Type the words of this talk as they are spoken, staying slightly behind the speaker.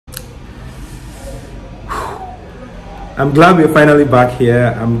I'm glad we're finally back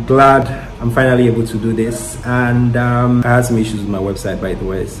here. I'm glad I'm finally able to do this. And I had some issues with my website, by the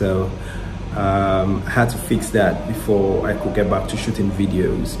way, so I had to fix that before I could get back to shooting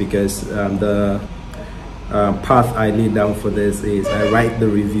videos, because the path I laid down for this is I write the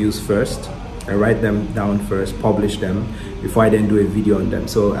reviews first. I write them down first, publish them, before I then do a video on them.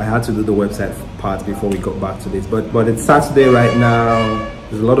 So I had to do the website part before we got back to this. But it's Saturday right now.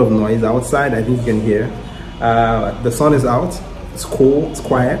 There's a lot of noise outside, I think you can hear. The sun is out, it's cool, it's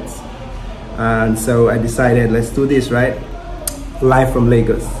quiet. And so I decided, let's do this, right? Live from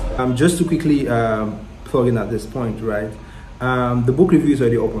Lagos. Just to quickly plug in at this point, right? The book review is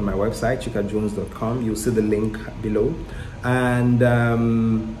already up on my website, chikajones.com. You'll see the link below. And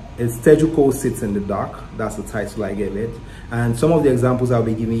it's Teju Cole Sits in the Dark. That's the title I gave it. And some of the examples I'll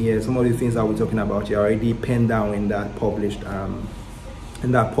be giving here, some of the things I'll be talking about here, are already penned down in that published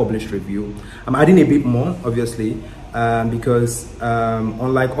review. I'm adding a bit more, obviously, because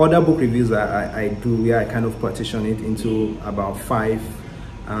unlike other book reviews I do, where I kind of partition it into about five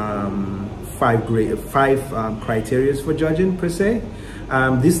criteria for judging per se.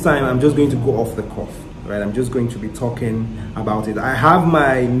 This time I'm just going to go off the cuff, right? I'm just going to be talking about it. I have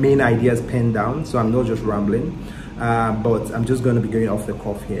my main ideas penned down, so I'm not just rambling, but I'm just going to be going off the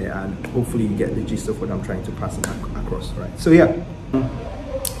cuff here, and hopefully you get the gist of what I'm trying to pass across, right? So yeah,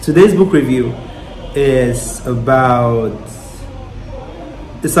 today's book review is about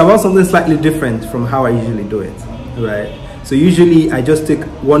something slightly different from how I usually do it, right? So usually I just take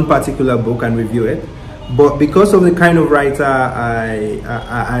one particular book and review it, but because of the kind of writer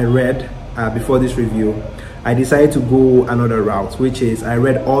I read before this review, I decided to go another route, which is I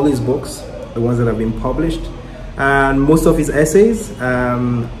read all his books, the ones that have been published, and most of his essays,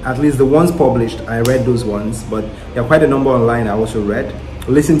 at least the ones published, I read those ones, but there are quite a number online I also read.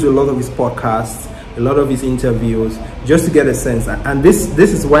 Listened to a lot of his podcasts, a lot of his interviews, just to get a sense. And this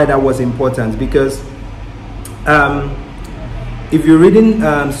is why that was important, because if you're reading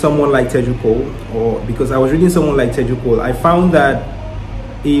someone like Teju Cole, or because I was reading someone like Teju Cole, I found that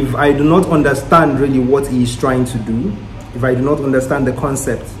if I do not understand really what he's trying to do, if I do not understand the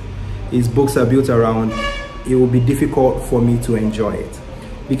concept his books are built around, it will be difficult for me to enjoy it.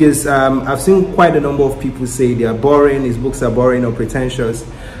 Because I've seen quite a number of people say they are boring, his books are boring or pretentious,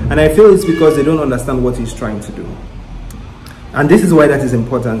 and I feel it's because they don't understand what he's trying to do. And this is why that is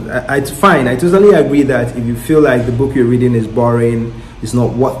important. It's fine, I totally agree that if you feel like the book you're reading is boring, it's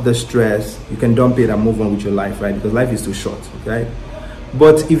not worth the stress, you can dump it and move on with your life, right? Because life is too short, right?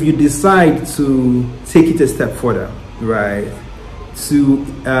 But if you decide to take it a step further, right, to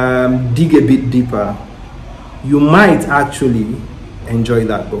dig a bit deeper, you might actually enjoy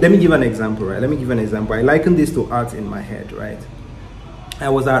that book. Let me give an example, right? I liken this to art in my head, right? I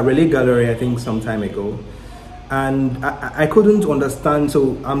was at Relay Gallery, I think some time ago, and I couldn't understand.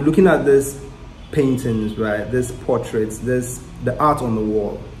 So I'm looking at these paintings, right? These portraits, the art on the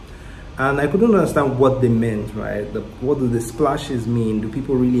wall, and I couldn't understand what they meant, right? What do the splashes mean? Do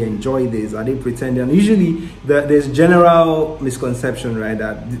people really enjoy this? Are they pretending? And usually there's general misconception, right,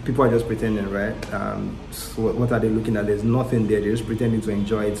 that people are just pretending, right? So what are they looking at? There's nothing there. They're just pretending to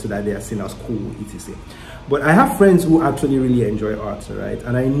enjoy it so that they are seen as cool, etc. But I have friends who actually really enjoy art, right?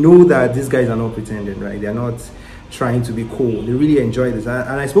 And I know that these guys are not pretending, right? They're not trying to be cool. They really enjoy this.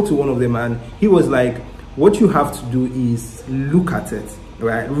 And I spoke to one of them, and he was like, what you have to do is look at it,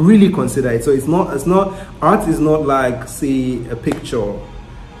 right? Really consider it. So art is not like, say, a picture.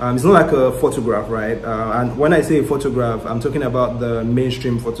 It's not like a photograph, right? And when I say a photograph, I'm talking about the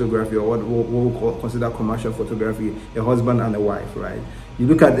mainstream photography, or what we consider commercial photography, a husband and a wife, right? You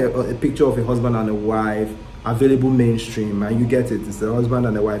look at a picture of a husband and a wife, available mainstream, and you get it. It's the husband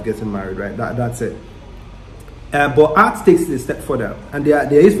and the wife getting married, right? That's it. But art takes it a step further, and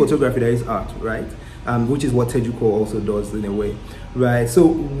there is photography, there is art, right? Which is what Teju Cole also does in a way, right? So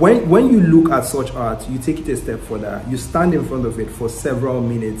when you look at such art, you take it a step further. You stand in front of it for several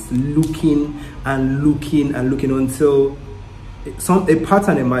minutes, looking and looking and looking until a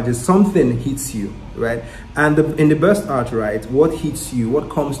pattern emerges, something hits you, right? And in the best art, right, what hits you,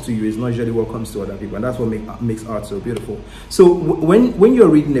 what comes to you is not usually what comes to other people, and that's what makes art so beautiful. So when you're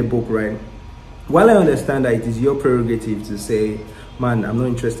reading a book, right, while I understand that it is your prerogative to say, man, I'm not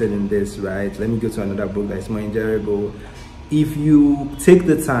interested in this, right, let me go to another book that's more enjoyable. If you take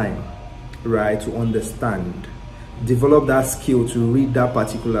the time, right, to understand, develop that skill to read that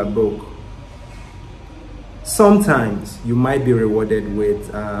particular book, sometimes you might be rewarded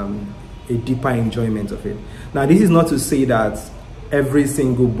with a deeper enjoyment of it. Now, this is not to say that every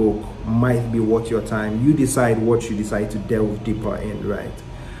single book might be worth your time. You decide what you decide to delve deeper in, right?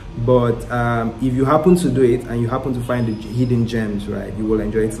 But if you happen to do it and you happen to find the hidden gems, right, you will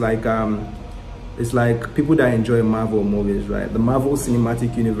enjoy it. It's like people that enjoy Marvel movies, right? The Marvel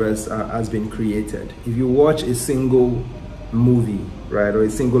Cinematic Universe has been created. If you watch a single movie, right, or a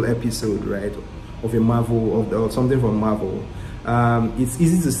single episode, right, of a Marvel or something from Marvel, it's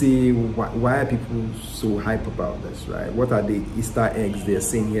easy to see why are people so hype about this, right? What are the Easter eggs they're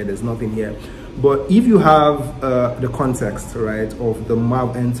seeing here? There's nothing here. But if you have the context, right, of the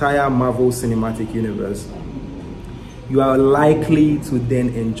entire Marvel Cinematic Universe, you are likely to then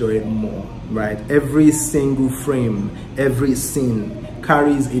enjoy it more, right? Every single frame, every scene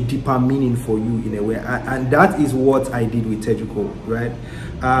carries a deeper meaning for you in a way, and that is what I did with Teju Cole, right?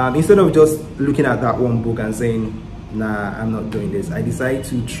 Instead of just looking at that one book and saying, nah, I'm not doing this, I decided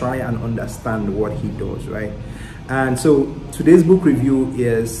to try and understand what he does, right? And so today's book review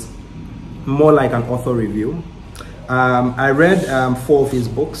is more like an author review. I read 4 of his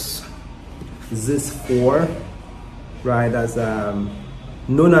books. This 4, right? That's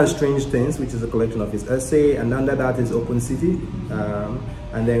Known as Strange Things, which is a collection of his essay, and under that is Open City,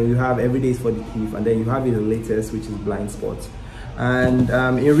 and then you have Every Day is for the Thief, and then you have his latest, which is Blind Spot. And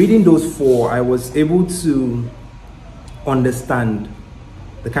in reading those 4, I was able to understand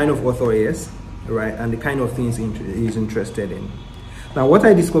the kind of author he is, right, and the kind of things he's interested in. Now, what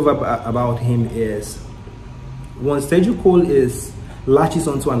I discovered about him is once Teju Cole latches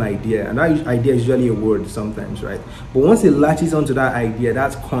onto an idea, and that idea is usually a word sometimes, right? But once he latches onto that idea,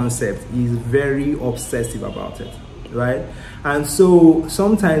 that concept, he's very obsessive about it, right? And so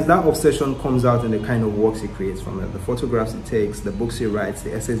sometimes that obsession comes out in the kind of works he creates from it, the photographs he takes, the books he writes,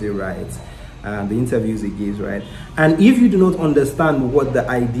 the essays he writes, the interviews he gives, right? And if you do not understand what the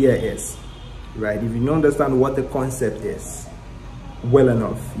idea is, right, if you don't understand what the concept is well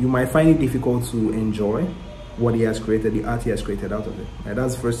enough, you might find it difficult to enjoy what he has created, the art he has created out of it. Right?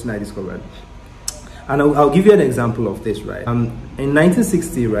 That's the first thing I discovered. And I'll give you an example of this, right? In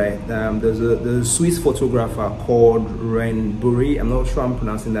 1960, right, there's a Swiss photographer called Rene Burri. I'm not sure I'm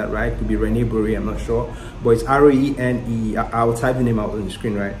pronouncing that right. It could be Rene Burri, I'm not sure. But it's R-E-N-E. I'll type the name out on the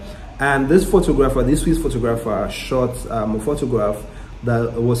screen, right? And this photographer, this Swiss photographer, shot a photograph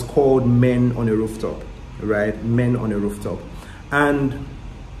that was called Men on a Rooftop, right? Men on a Rooftop. And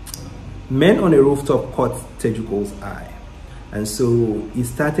Men on a Rooftop caught Teju Cole's eye. And so he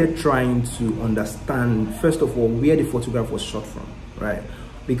started trying to understand, first of all, where the photograph was shot from, right?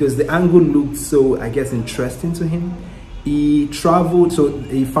 Because the angle looked so, I guess, interesting to him. He traveled, so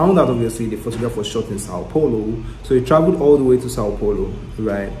he found out obviously the photograph was shot in Sao Paulo. So he traveled all the way to Sao Paulo,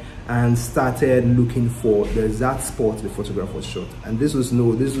 right? And started looking for the exact spot the photograph was shot. And this was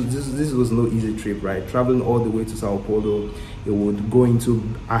no easy trip, right? Traveling all the way to Sao Paulo, he would go into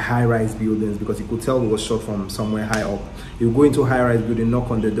a high-rise buildings because he could tell it was shot from somewhere high up. He would go into a high-rise building, knock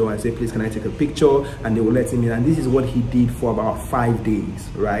on the door and say, please, can I take a picture? And they would let him in. And this is what he did for about 5 days,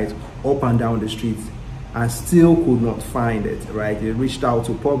 right? Up and down the streets, and still could not find it, right? He reached out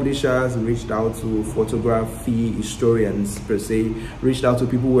to publishers, reached out to photography historians per se, reached out to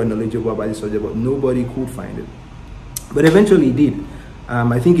people who were knowledgeable about the subject, but nobody could find it. But eventually he did.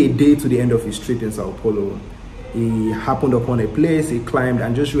 I think a day to the end of his trip in Sao Paulo, he happened upon a place, he climbed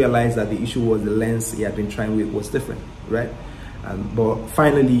and just realized that the issue was the lens he had been trying with was different, right? But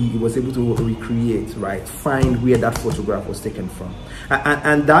finally he was able to recreate, right, find where that photograph was taken from,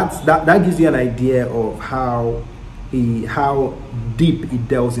 and that gives you an idea of how deep he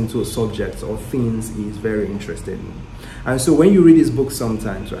delves into a subject or things he's very interested in. And so when you read his book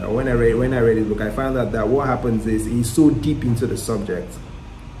sometimes, right, or when I read his book, I found out that what happens is he's so deep into the subject,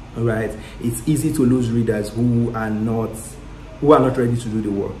 right, it's easy to lose readers who are not ready to do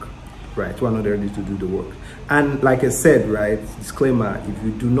the work, right, who are not ready to do the work. And like I said, right, disclaimer, if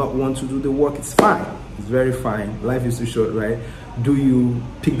you do not want to do the work, it's fine. It's very fine. Life is too short, right? Do you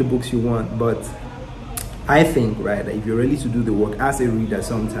pick the books you want? But I think, right, that if you're ready to do the work as a reader,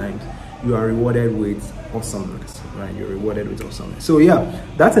 sometimes you are rewarded with awesomeness, right? You're rewarded with awesomeness. So yeah,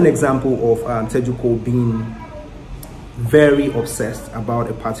 that's an example of Teju Cole being very obsessed about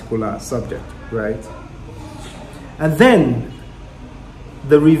a particular subject, right? And then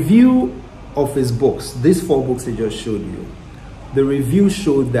the review of his books, these 4 books I just showed you, the review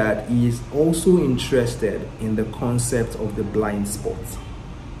showed that he is also interested in the concept of the blind spot.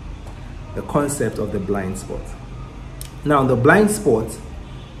 The concept of the blind spot. Now, the blind spot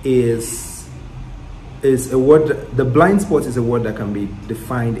is a word. The blind spot is a word that can be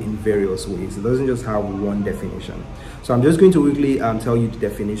defined in various ways. It doesn't just have one definition. So I'm just going to quickly tell you the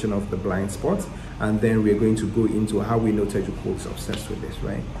definition of the blind spot, and then we're going to go into how we know Teju Cole is obsessed with this,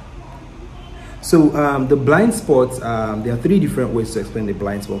 right? So the blind spot, there are three different ways to explain the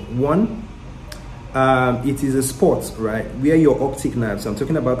blind spot. One, it is a spot, right, where your optic nerves, I'm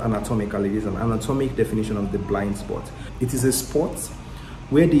talking about anatomically, it is an anatomic definition of the blind spot. It is a spot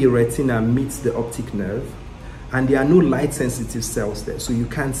where the retina meets the optic nerve and there are no light sensitive cells there, so you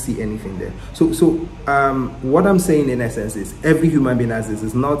can't see anything there. So what I'm saying in essence is every human being has this.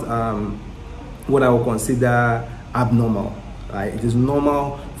 It's not what I would consider abnormal, right? It is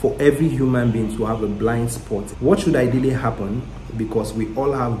normal for every human being to have a blind spot. What should ideally happen, because we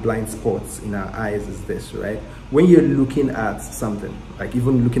all have blind spots in our eyes, is this, right? When you're looking at something, like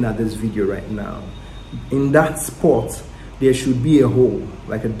even looking at this video right now, in that spot there should be a hole,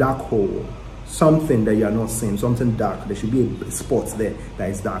 like a dark hole, something that you are not seeing, something dark. There should be a spot there that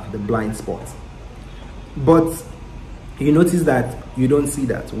is dark, the blind spot. But you notice that you don't see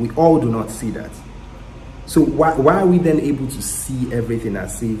that. We all do not see that. So why are we then able to see everything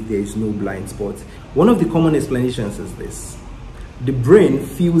as if there is no blind spot? One of the common explanations is this: the brain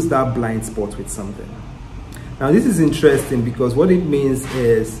fills that blind spot with something. Now this is interesting because what it means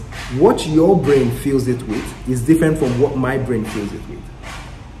is what your brain fills it with is different from what my brain fills it with.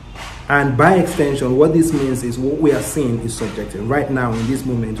 And by extension, what this means is what we are seeing is subjective. Right now, in this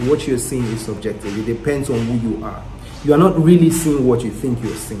moment, what you're seeing is subjective. It depends on who you are. You are not really seeing what you think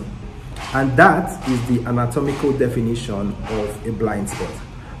you're seeing. And that is the anatomical definition of a blind spot.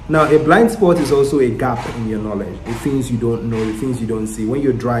 Now, a blind spot is also a gap in your knowledge, the things you don't know, the things you don't see. When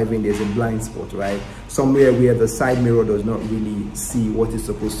you're driving, there's a blind spot, right? Somewhere where the side mirror does not really see what it's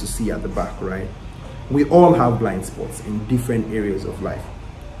supposed to see at the back, right? We all have blind spots in different areas of life.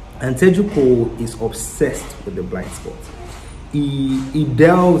 And Teju Cole is obsessed with the blind spot. He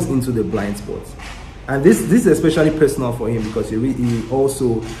delves into the blind spot. And this is especially personal for him because he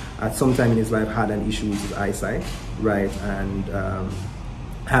also, at some time in his life, had an issue with his eyesight, right? And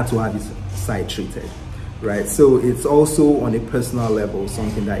had to have his sight treated, right? So it's also on a personal level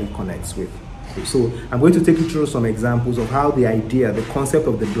something that he connects with. So I'm going to take you through some examples of how the idea, the concept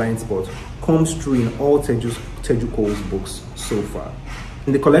of the blind spot comes through in all Teju Cole's books so far.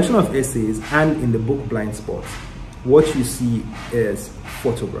 In the collection of essays and in the book Blind Spot, what you see is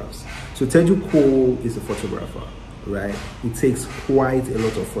photographs. So Teju Cole is a photographer, right? He takes quite a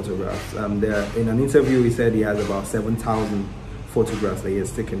lot of photographs. In an interview, he said he has about 7,000 photographs that he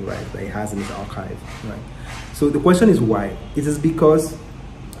has taken, right? That he has in his archive, right? So the question is why? It is because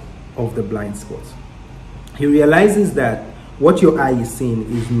of the blind spot. He realizes that what your eye is seeing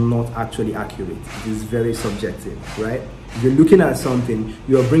is not actually accurate. It is very subjective, right? If you're looking at something,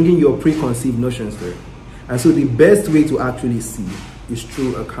 you're bringing your preconceived notions to it. And so the best way to actually see is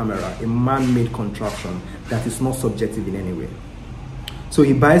through a camera, a man-made contraption that is not subjective in any way. So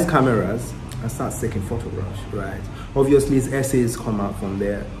he buys cameras and starts taking photographs, right? Obviously his essays come out from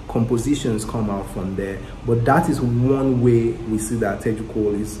there, compositions come out from there, but that is one way we see that Teju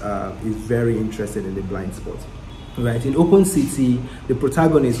Cole is very interested in the blind spot. Right, in Open City, the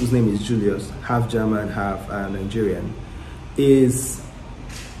protagonist, whose name is Julius, half German, half Nigerian, is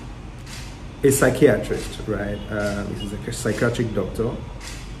a psychiatrist, right? He's a psychiatric doctor.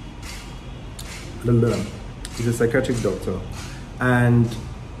 He's a psychiatric doctor. And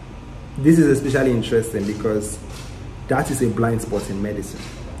this is especially interesting because that is a blind spot in medicine,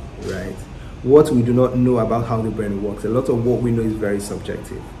 right? What we do not know about how the brain works, a lot of what we know is very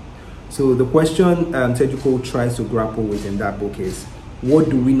subjective. So the question Teju Cole tries to grapple with in that book is, what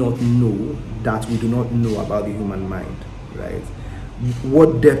do we not know that we do not know about the human mind, right?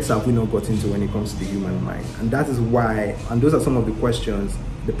 What depths have we not got into when it comes to the human mind? And that is why, and those are some of the questions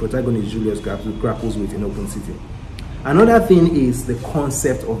the protagonist Julius grapples with in Open City. Another thing is the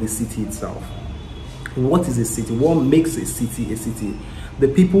concept of the city itself. What is a city? What makes a city a city? The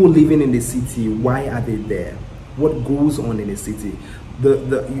people living in the city, why are they there? What goes on in a city?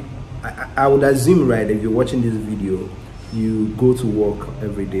 I would assume, right, if you're watching this video, you go to work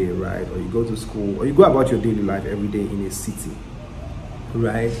every day, right? Or you go to school, or you go about your daily life every day in a city,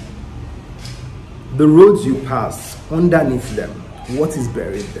 right? The roads you pass, underneath them, what is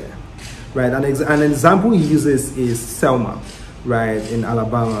buried there, right? An example he uses is Selma, right, in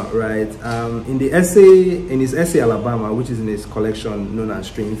Alabama, right? In his essay Alabama, which is in his collection known as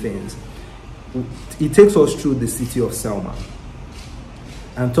Strange Things, he takes us through the city of Selma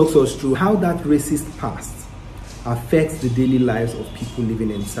and talks us through how that racist past affects the daily lives of people living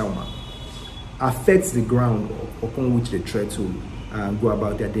in Selma, affects the ground upon which they try to go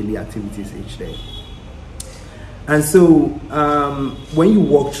about their daily activities each day. And so when you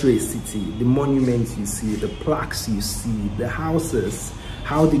walk through a city, the monuments you see, the plaques you see, the houses,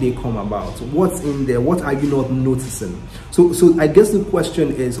 How did they come about? What's in there? What are you not noticing? So I guess the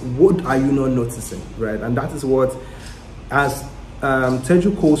question is, what are you not noticing, right? And that is what, as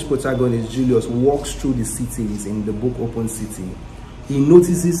Teju Cole's protagonist Julius walks through the cities in the book Open City, he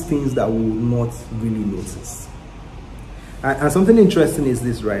notices things that we would not really notice. And something interesting is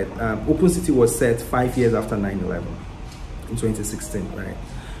this, right? Open City was set 5 years after 9/11 in 2016, right?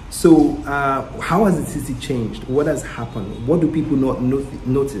 So how has the city changed? What has happened? What do people not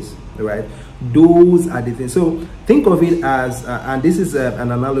notice, right? Those are the things. So think of it as, and this is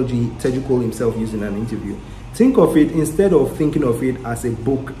an analogy Teju Cole himself used in an interview. Think of it, instead of thinking of it as a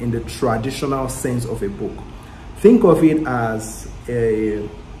book in the traditional sense of a book, think of it as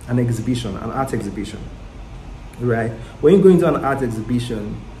an exhibition, an art exhibition, right? When you go into an art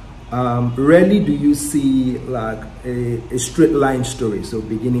exhibition, rarely do you see like a straight line story. So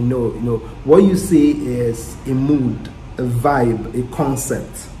beginning, no, what you see is a mood, a vibe, a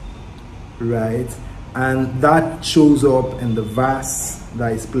concept, right? And that shows up in the vase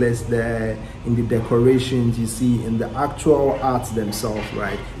that is placed there, in the decorations you see, in the actual art themselves,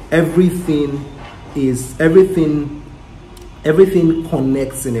 right? Everything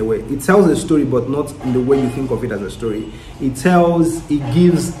connects in a way. It tells a story, but not in the way you think of it as a story. It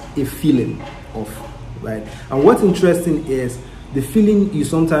gives a feeling of, right? And what's interesting is the feeling you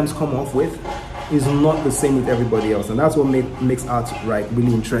sometimes come off with is not the same with everybody else. And that's what makes art, right,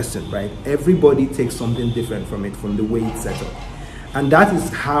 really interesting, right? Everybody takes something different from it, from the way it's set up. And that is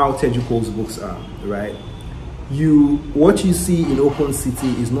how Teju Cole's books are, right? What you see in Open City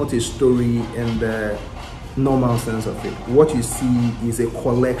is not a story in the normal sense of it. What you see is a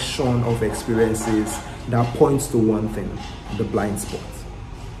collection of experiences that points to one thing, the blind spot,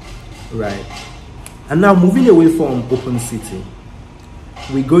 right? And now moving away from Open City,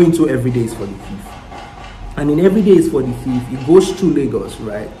 we go into Every Day is for the Thief. And in Every Day is for the Thief, it goes through Lagos,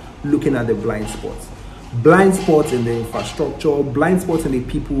 right, looking at the blind spots. Blind spots in the infrastructure, blind spots in the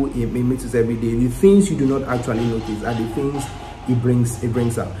people it meets every day. The things you do not actually notice are the things it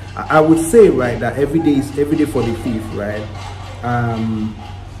brings up. I would say, right, that Every Day for the Thief, right,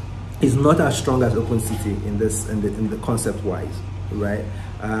 is not as strong as Open City in the concept wise, right?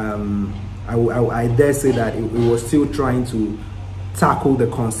 I dare say that it was still trying to tackle the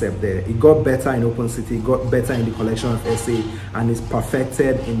concept there. It got better in Open City, it got better in the collection of essays, and is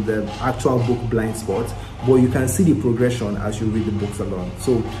perfected in the actual book Blind Spots. But you can see the progression as you read the books along.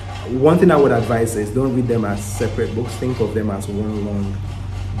 So one thing I would advise is don't read them as separate books. Think of them as one long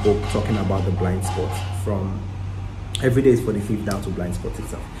book talking about the blind spots, from Every Day is for the Thief down to Blind Spots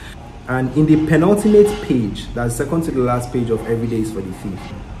itself. And in the penultimate page, that's second to the last page of Every Day is for the Thief,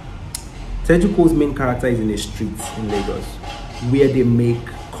 Teju Cole's main character is in a street in Lagos where they make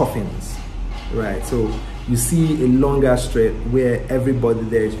coffins, right? So you see a longer street where everybody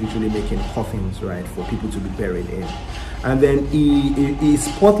there is usually making coffins, right, for people to be buried in. And then he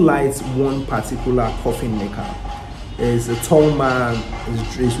spotlights one particular coffin maker. Is a tall man,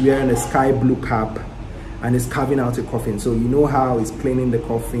 is wearing a sky blue cap, and is carving out a coffin. So you know how he's planing the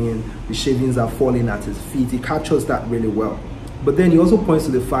coffin, the shavings are falling at his feet. He captures that really well. But then he also points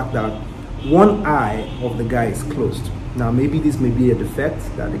to the fact that one eye of the guy is closed. Now maybe this may be a defect,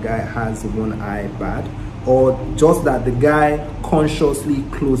 that the guy has one eye bad, or just that the guy consciously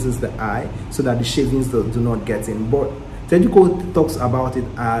closes the eye so that the shavings do not get in. But Teju Cole talks about it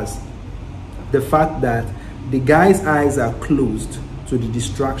as the fact that the guy's eyes are closed to the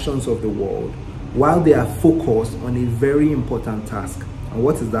distractions of the world while they are focused on a very important task. And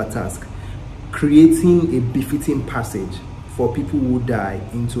what is that task? Creating a befitting passage for people who die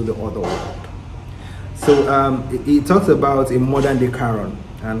into the other world. So he talks about a modern day Charon,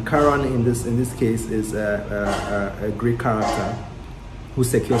 and Charon in this case is a Greek character who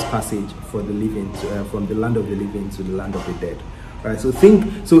secures passage for the living from the land of the living to the land of the dead. Right. So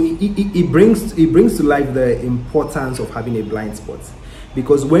it brings to life the importance of having a blind spot,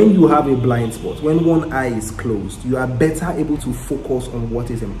 because when you have a blind spot, when one eye is closed, you are better able to focus on what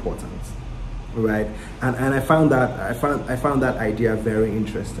is important, right? And I found that idea very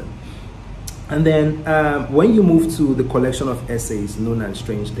interesting. And then when you move to the collection of essays known as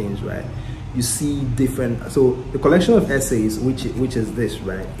Strange Things, right, you see different. So the collection of essays, which is this,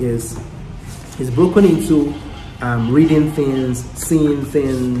 right, is broken into reading things, seeing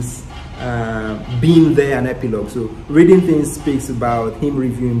things, being there, and epilogue. So reading things speaks about him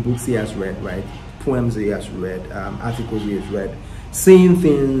reviewing books he has read, right, poems he has read, articles he has read. Seeing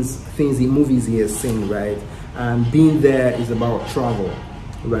things in movies he has seen, right, and being there is about travel,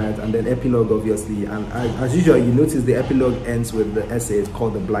 right, and then epilogue, obviously. And as usual, you notice the epilogue ends with the essay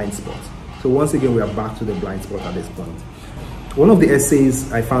called The Blind Spot. So once again, we are back to the blind spot at this point. One of the essays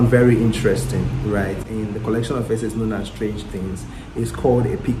I found very interesting, right, in the collection of essays known as Strange Things, is called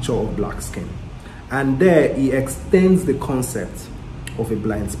A Picture of Black Skin. And there he extends the concept of a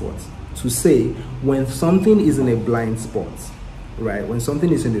blind spot to say when something is in a blind spot, right, when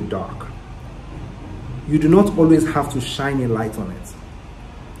something is in the dark, you do not always have to shine a light on it.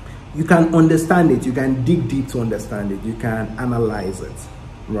 You can understand it, you can dig deep to understand it, you can analyze it,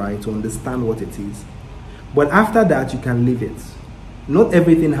 right, to understand what it is. But after that, you can leave it. Not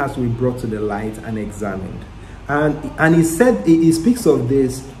everything has to be brought to the light and examined. And he speaks of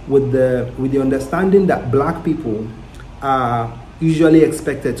this with the understanding that black people are usually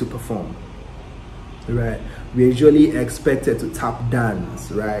expected to perform, right? We're usually expected to tap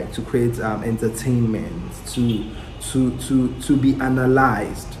dance, right? To create entertainment, to be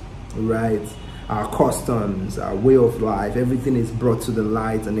analyzed, right? Our customs, our way of life, everything is brought to the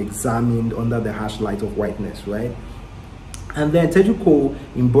light and examined under the harsh light of whiteness, right? And then Teju Cole,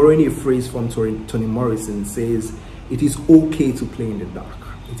 in borrowing a phrase from Toni Morrison, says, it is okay to play in the dark.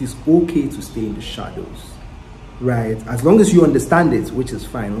 It is okay to stay in the shadows, right? As long as you understand it, which is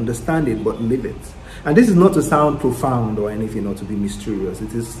fine, understand it, but live it. And this is not to sound profound or anything, or to be mysterious.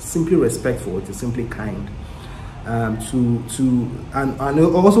 It is simply respectful. It is simply kind. And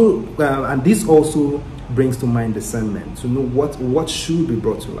this also brings to mind discernment, to know what should be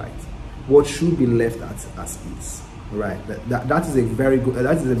brought to light, what should be left as is, right? That is a very good,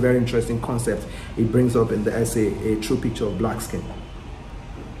 that is a very interesting concept it brings up in the essay A True Picture of Black Skin.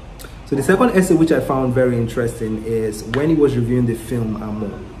 So the second essay which I found very interesting is when he was reviewing the film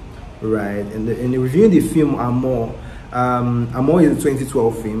Amour, right? In reviewing the film Amour, Amour is a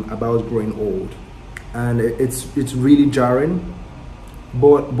 2012 film about growing old. And it's really jarring,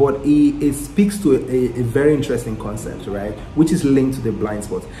 but it speaks to a very interesting concept, right, which is linked to the blind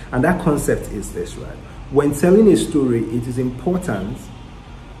spot. And that concept is this, right? When telling a story, it is important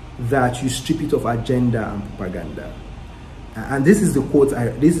that you strip it of agenda and propaganda. And this is a quote I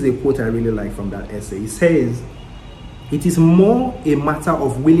really like from that essay. It says, it is more a matter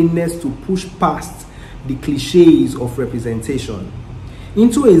of willingness to push past the cliches of representation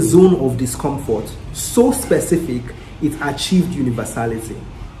into a zone of discomfort so specific it achieved universality.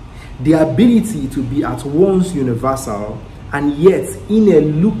 The ability to be at once universal and yet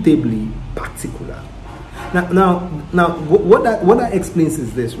ineluctably particular. Now, what that explains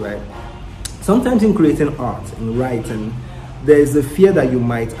is this, right? Sometimes in creating art, in writing, there is a fear that you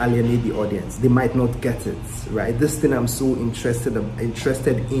might alienate the audience. They might not get it, right? This thing I'm so interested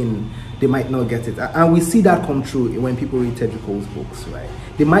in, they might not get it. And we see that come true when people read Teju Cole's books, right?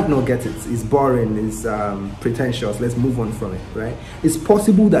 They might not get it. It's boring, it's pretentious, let's move on from it, right? It's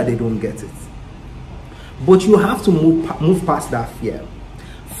possible that they don't get it. But you have to move past that fear.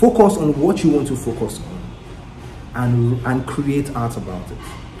 Focus on what you want to focus on and create art about it.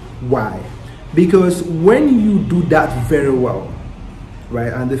 Why? Because when you do that very well,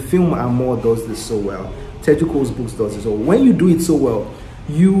 right, and the film Amour does this so well, Teju Cole's books does this so well, when you do it so well,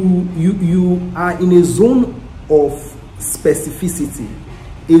 you are in a zone of specificity,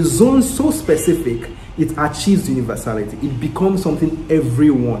 a zone so specific it achieves universality. It becomes something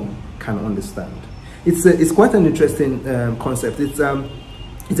everyone can understand. It's quite an interesting concept. It's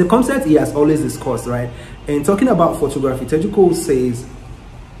a concept he has always discussed, right? And talking about photography, Teju Cole says,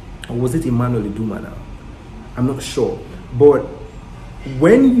 or was it Emmanuel Iduma now? I'm not sure. But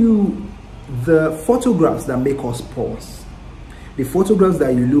the photographs that make us pause, the photographs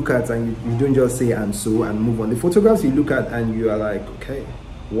that you look at and you don't just say and so and move on, the photographs you look at and you are like, okay,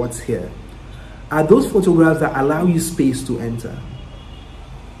 what's here? Are those photographs that allow you space to enter.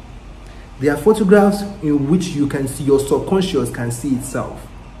 They are photographs in which you can see, your subconscious can see itself.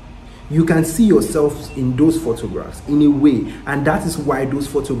 You can see yourself in those photographs in a way, and that is why those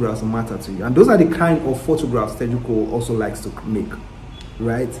photographs matter to you. And those are the kind of photographs Teju Cole also likes to make,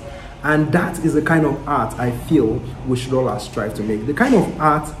 right? And that is the kind of art I feel we should all strive to make. The kind of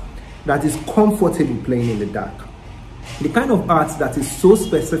art that is comfortable playing in the dark. The kind of art that is so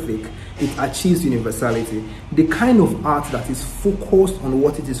specific it achieves universality. The kind of art that is focused on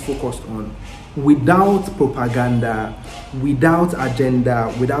what it is focused on, without propaganda, without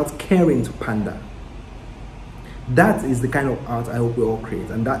agenda, without caring to pander. That is the kind of art I hope we all create,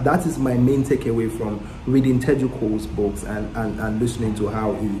 and that is my main takeaway from reading Teju Cole's books and listening to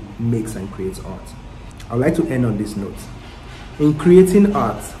how he makes and creates art. I'd like to end on this note. In creating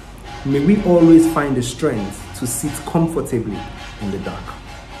art, may we always find the strength to sit comfortably in the dark.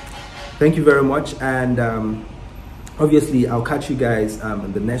 Thank you very much, and obviously I'll catch you guys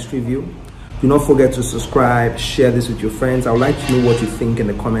in the next review. Do not forget to subscribe, share this with your friends. I would like to know what you think in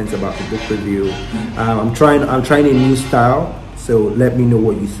the comments about the book review. I'm trying a new style, so let me know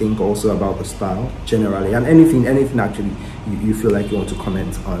what you think also about the style generally, and anything actually you feel like you want to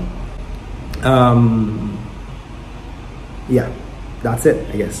comment on. Yeah, that's it,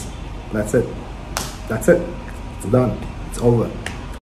 I guess. That's it. It's done. It's over.